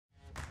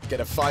Get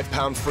a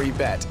 £5 free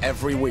bet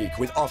every week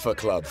with Offer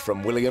Club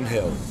from William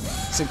Hill.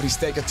 Simply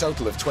stake a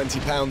total of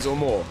 £20 or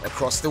more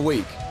across the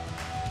week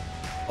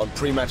on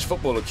pre-match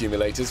football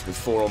accumulators with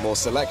 4 or more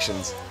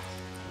selections,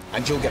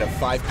 and you'll get a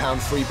 £5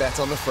 free bet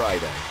on the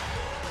Friday.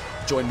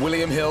 Join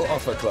William Hill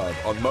Offer Club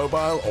on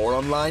mobile or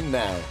online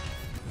now.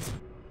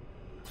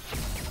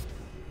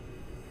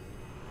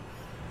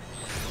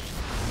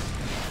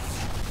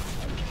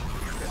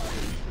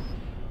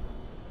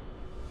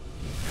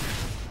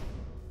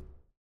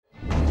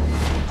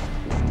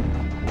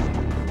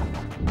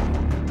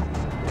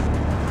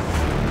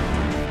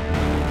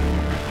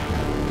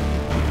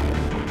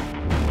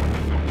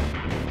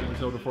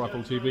 For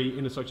Apple TV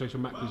in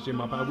association with Matt Jim.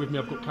 With me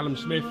I've got Callum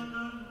Smith.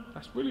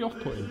 That's really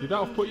off-putting. Did that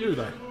off-put you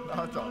though?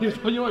 No, don't. You're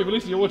not even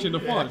listening, you're watching the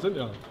fights, aren't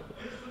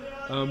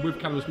you? With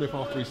Callum Smith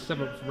after his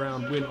 7th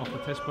round win off the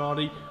Test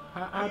Party.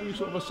 How do you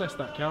sort of assess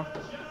that, Cal?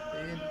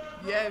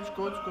 Yeah, it was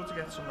good. It's good to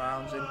get some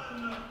rounds in.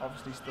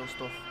 Obviously still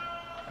stuff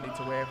I need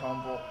to work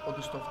on, but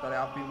other stuff that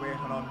I have been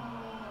working on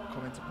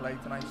come into play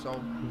tonight.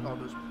 So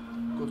there's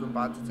good and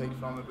bad to take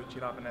from it, which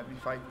you have in every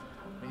fight.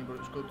 But it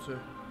was good to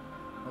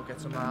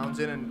get some rounds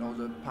in, and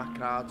the packed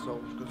crowd,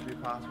 so it's good to be a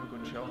part of a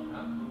good show.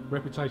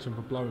 Reputation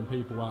for blowing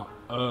people out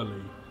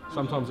early.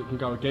 Sometimes it can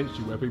go against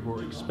you, where people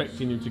are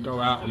expecting you to go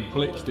out and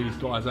blitz these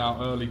guys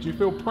out early. Do you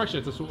feel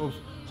pressure to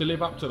to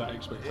live up to that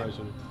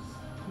expectation?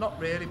 Not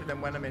really, but then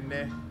when I'm in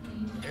there,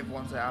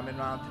 everyone's saying I'm in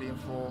round 3 and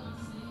 4,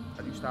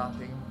 I do start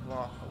thinking,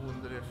 well, I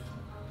wonder if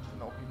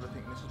people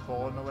think this is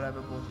boring or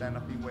whatever. But then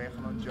I've been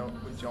working on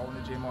with Joe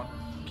in the gym on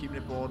keeping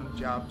it boring,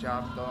 jab.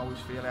 Don't always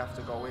feel I have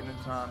to go in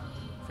and try and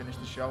finish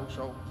the show,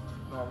 so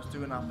I was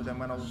doing that, but then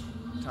when I was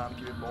trying to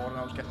keep it boring,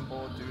 I was getting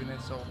bored doing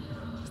it, so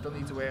I still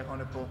need to work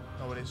on it, but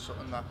it is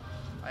something that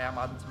I am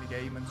adding to my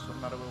game and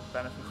something that I will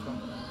benefit from.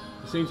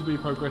 You seem to be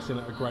progressing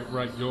at a great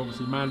rate. You're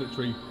obviously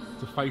mandatory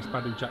to face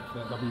BADOU Jack for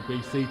that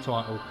WBC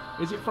title.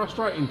 Is it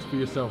frustrating for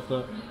yourself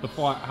that the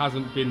fight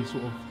hasn't been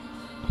sort of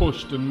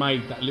pushed and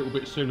made that little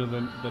bit sooner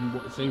than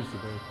what it seems to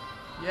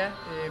be? Yeah,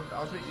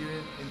 I was with you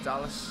in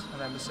Dallas,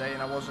 and I remember saying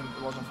it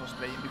wasn't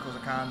frustrating because I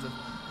kind of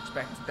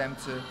expected them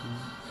to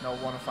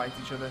want to fight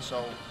each other,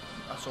 so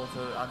I sort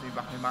of had to be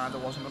back in my mind I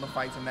wasn't going to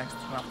fight him next, I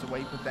was going to have to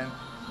wait. But then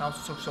now it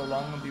took so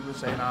long and people were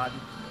saying, aren't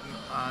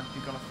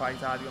you going to fight,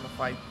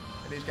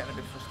 it is getting a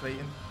bit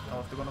frustrating.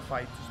 If they're going to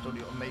fight, to study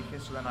it and make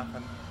it, so then I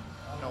can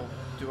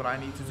do what I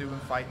need to do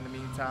and fight in the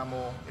meantime,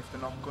 or if they're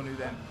not going to,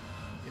 then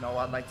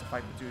I'd like to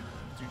fight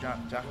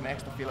BADOU Jack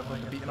next. I feel like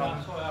I'm beating on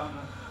him.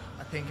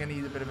 I think I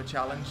need a bit of a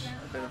challenge,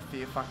 a bit of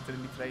fear factor in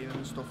my training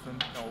and stuff,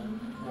 and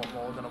what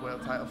more than a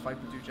world title fight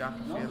with BADOU Jack.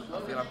 I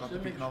feel I've got the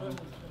beating of him.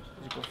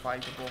 He's a good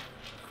fighter, but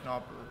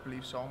I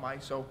believe so am I.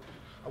 So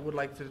I would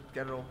like to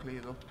get it all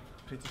cleared up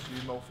pretty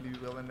soon. Hopefully we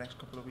will in the next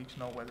couple of weeks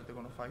know whether they're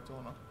going to fight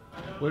or not.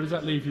 Where does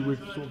that leave you with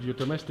sort of your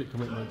domestic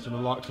commitments and the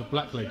likes of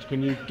Blackledge?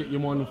 Can you get your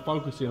mind on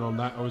focusing on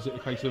that, or is it a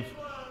case of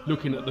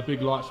looking at the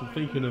big lights and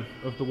thinking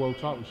of the world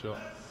title shot?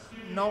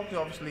 No, because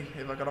obviously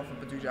if I get off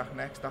with BADOU Jack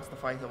next, that's the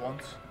fight I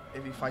want.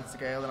 If he fights the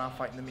Gale, then I'll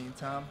fight in the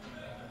meantime.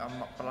 I'm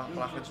not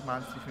Blackledge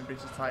mandatory for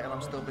British title.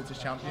 I'm still British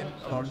champion.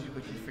 A lot of people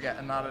keep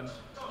forgetting that and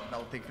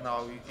thinking,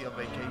 he'll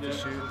vacate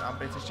soon. I'm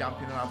British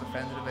champion and I'll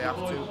defend it if I have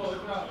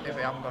to, if I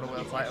haven't got a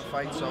world title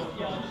fight. So,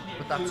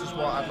 but that's just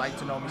what I'd like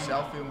to know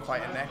myself, who I'm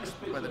fighting next,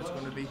 whether it's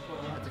going to be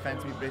a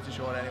defence to be British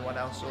or anyone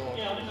else, or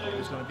if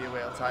it's going to be a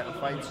world title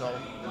fight. So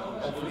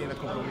hopefully in a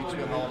couple of weeks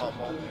we'll know a lot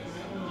more.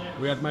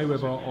 We had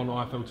Mayweather on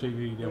IFL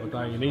TV the other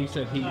day, and he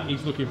said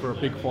he's looking for a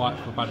big fight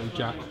for BADOU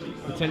Jack,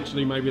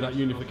 potentially maybe that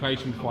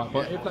unification fight.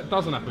 But if that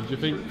doesn't happen, do you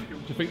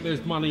think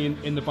there's money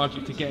in the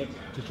budget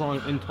to try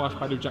and entice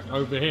BADOU Jack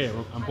over here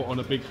and put on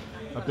a big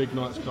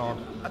night's card?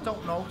 I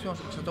don't know, to be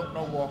honest, because I don't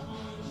know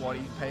what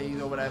he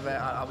pays or whatever.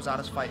 I was at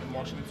his fight in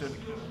Washington,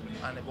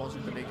 and it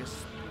wasn't the biggest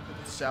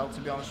sell,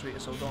 to be honest with you.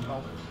 So I don't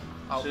know.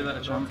 See you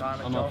later, John.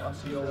 I'll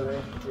see you over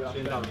there. See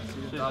you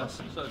in Dallas.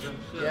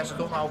 Yeah, so I don't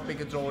know how big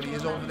a draw he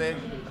is over there.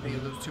 I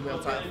think there was 2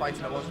 world title fights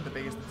and it wasn't the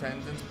biggest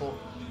attendance, but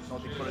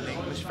they put an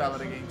English fella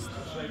against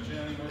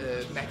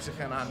a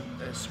Mexican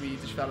and a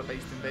Swedish fella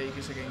based in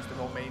Vegas against a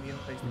Romanian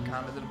based in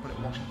Canada, and put it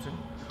in Washington.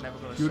 Never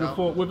going to sell. You would have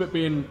thought, with it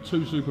being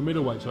 2 super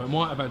middleweights, so it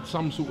might have had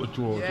some sort of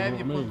draw. Yeah, if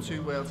you put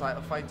 2 world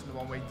title fights in the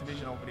 1 weight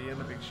division over here in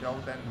the big show,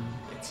 then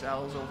it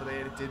sells. Over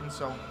there it didn't,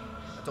 so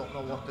I don't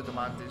know what the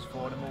demand is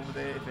for him over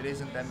there. If it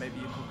isn't, then maybe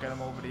you could get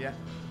him over here.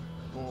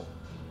 But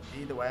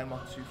either way, I'm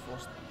not too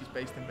fussed. He's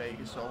based in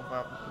Vegas, so if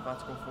I had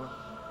to go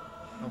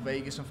for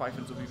Vegas and fight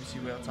for the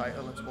WBC world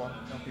title, that's what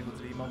people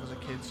dream of as a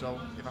kid. So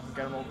if I can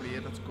get him over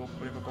here, that's good.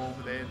 But if I go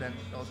over there, then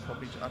I'd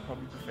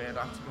probably prefer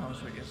that, to be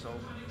honest with you. So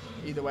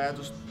either way, I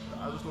just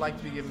like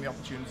to be given the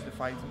opportunity to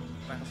fight him.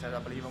 Like I said, I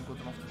believe I'm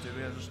good enough to do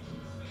it. I just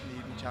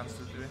need a chance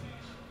to do it.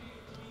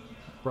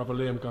 Brother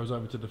Liam goes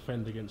over to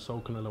defend against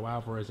Saul Canelo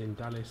Alvarez in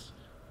Dallas.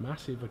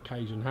 Massive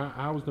occasion.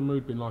 How's the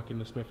mood been like in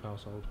the Smith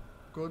household?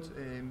 Good.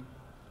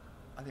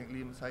 I think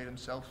Liam said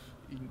himself,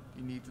 he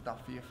needed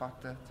that fear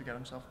factor to get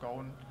himself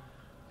going.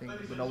 I think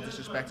with no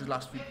disrespect, his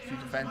last few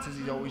defences,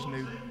 he always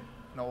knew,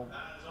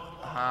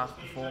 a half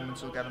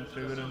performance will get him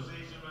through it, and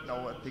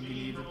no, I think he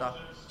needed that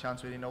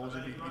chance where he knows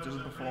if he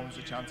doesn't perform, there's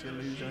a chance he'll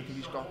lose, and I think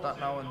he's got that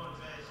now. And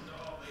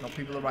you know,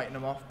 people are writing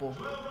him off, but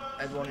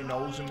everyone who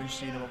knows him, who's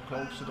seen him up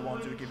close, are the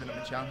ones who are giving him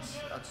a chance.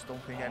 I just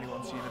don't think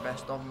anyone's seen the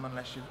best of him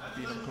unless you've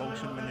been up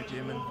close with him in the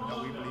gym, and you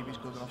know, we believe he's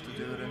good enough to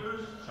do it. And you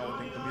know, I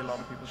think there'll be a lot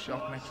of people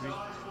shocked next week.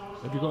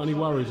 Have you got any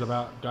worries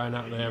about going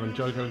out there? And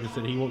Joe Gallagher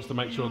said he wants to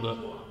make sure that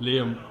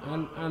Liam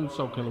and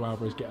Sol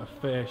Alvarez get a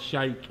fair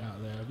shake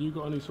out there. Have you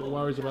got any sort of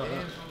worries about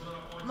that?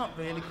 Not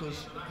really,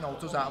 because you know, it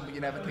does happen, but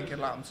you never think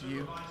it'll happen to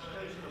you.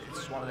 It's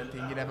just one of the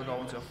things, you never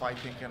go into a fight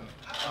thinking,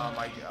 oh,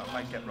 I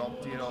might get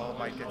robbed here or I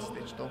might get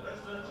stitched up.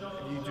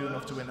 If you do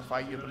enough to win the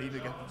fight, you believe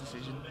you get the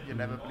decision. You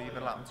never believe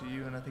it'll happen to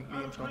you, and I think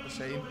Liam's got the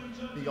same.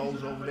 He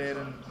goes over there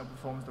and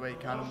performs the way he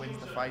can and wins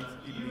the fight,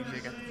 he believes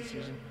he'll get the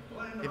decision.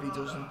 If he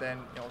doesn't, then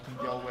you know, I think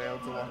the whole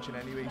world are watching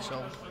anyway,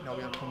 so you know,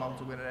 he'll come out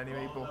to win it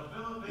anyway, but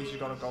he's just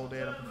got to go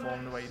there and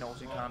perform the way he knows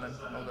he can, and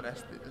you know, the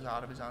rest is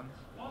out of his hands.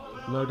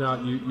 No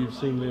doubt you've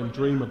seen Liam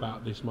dream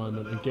about this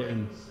moment and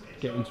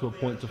getting to a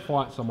point to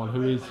fight someone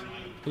who is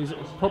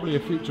probably a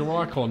future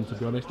icon, to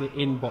be honest,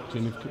 in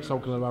boxing, if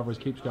Sol Alvarez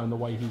keeps going the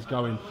way he's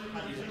going.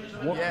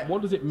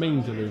 What does it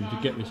mean to Liam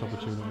to get this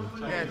opportunity?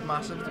 Yeah, it's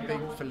massive. It's big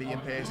for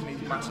Liam personally,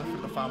 it's massive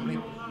for the family.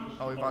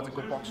 You know, we've had a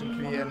good boxing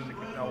career, and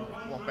you know,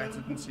 what better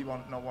than see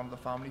one of the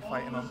family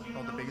fighting on, you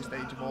know, the biggest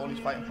stage of all. He's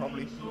fighting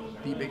probably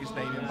the biggest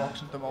name in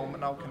boxing at the moment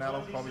now,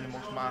 Canelo, probably the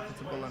most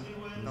marketable, and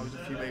you know, he's a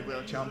featherweight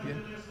world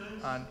champion,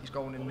 and he's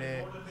going in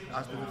there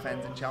as the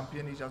defending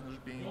champion. He hasn't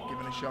just been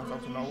given a shot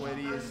out of nowhere.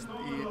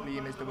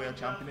 Liam is the world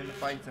champion in the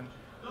fight, and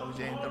you know,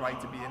 he's earned the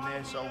right to be in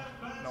there, so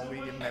you know, we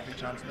give him every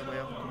chance in the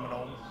world of coming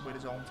home with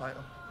his own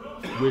title.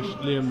 Wish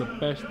Liam the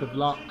best of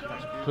luck.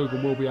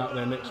 Coogan will be out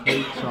there next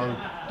week, so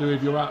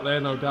if you're out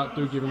there, no doubt,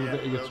 do give him a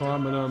bit of your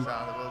time, and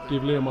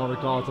give Liam our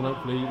regards, and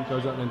hopefully he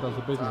goes out there and does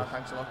the business.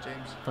 Thanks a lot,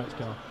 James. Thanks,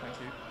 Cal. Thank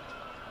you.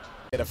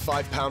 Get a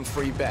 £5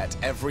 free bet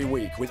every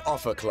week with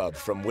Offer Club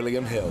from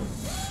William Hill.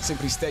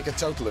 Simply stake a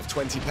total of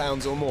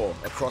 £20 or more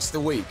across the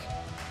week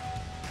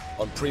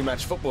on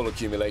pre-match football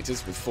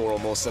accumulators with 4 or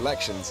more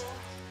selections,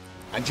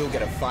 and you'll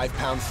get a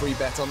 £5 free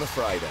bet on the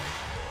Friday.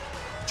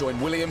 Join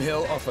William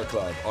Hill Offer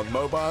Club on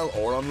mobile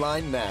or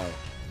online now.